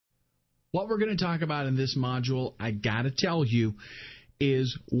What we're going to talk about in this module, I got to tell you,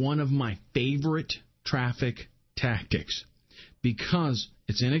 is one of my favorite traffic tactics because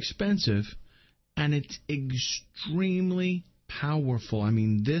it's inexpensive and it's extremely powerful. I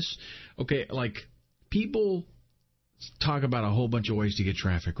mean, people talk about a whole bunch of ways to get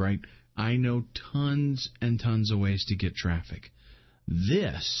traffic, right? I know tons and tons of ways to get traffic.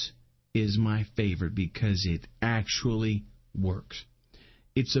 This is my favorite because it actually works.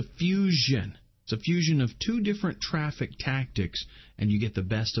 It's a fusion. It's a fusion of two different traffic tactics, and you get the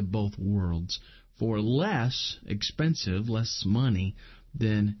best of both worlds for less expensive, less money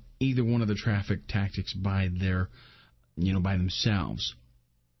than either one of the traffic tactics by themselves.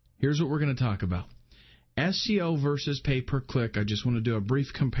 Here's what we're going to talk about. SEO versus pay-per-click. I just want to do a brief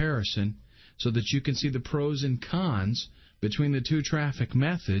comparison so that you can see the pros and cons between the two traffic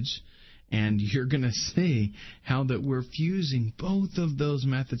methods, and you're going to see how that we're fusing both of those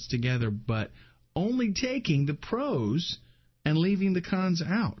methods together, but only taking the pros and leaving the cons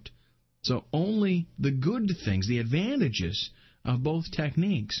out. So only the good things, the advantages of both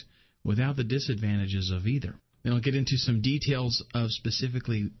techniques without the disadvantages of either. Then I'll get into some details of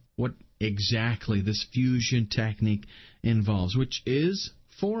specifically what exactly this fusion technique involves, which is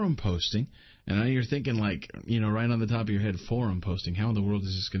forum posting. And I know you're thinking right on the top of your head, forum posting. How in the world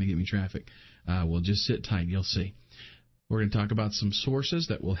is this going to get me traffic? Well, just sit tight. You'll see. We're going to talk about some sources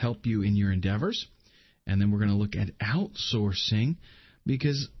that will help you in your endeavors. And then we're going to look at outsourcing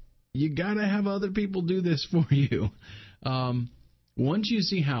because you got to have other people do this for you. Once you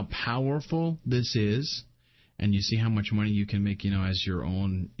see how powerful this is, and you see how much money you can make, as your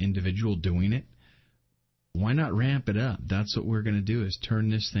own individual doing it, why not ramp it up? That's what we're going to do, is turn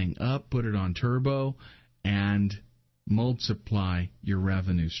this thing up, put it on turbo, and multiply your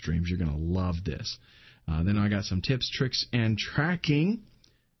revenue streams. You're going to love this. Then I got some tips, tricks, and tracking.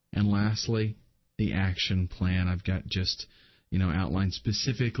 And lastly, the action plan. I've got just, outlined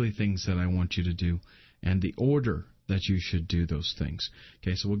specifically things that I want you to do and the order that you should do those things.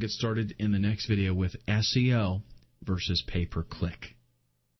 Okay, so we'll get started in the next video with SEO versus pay-per-click.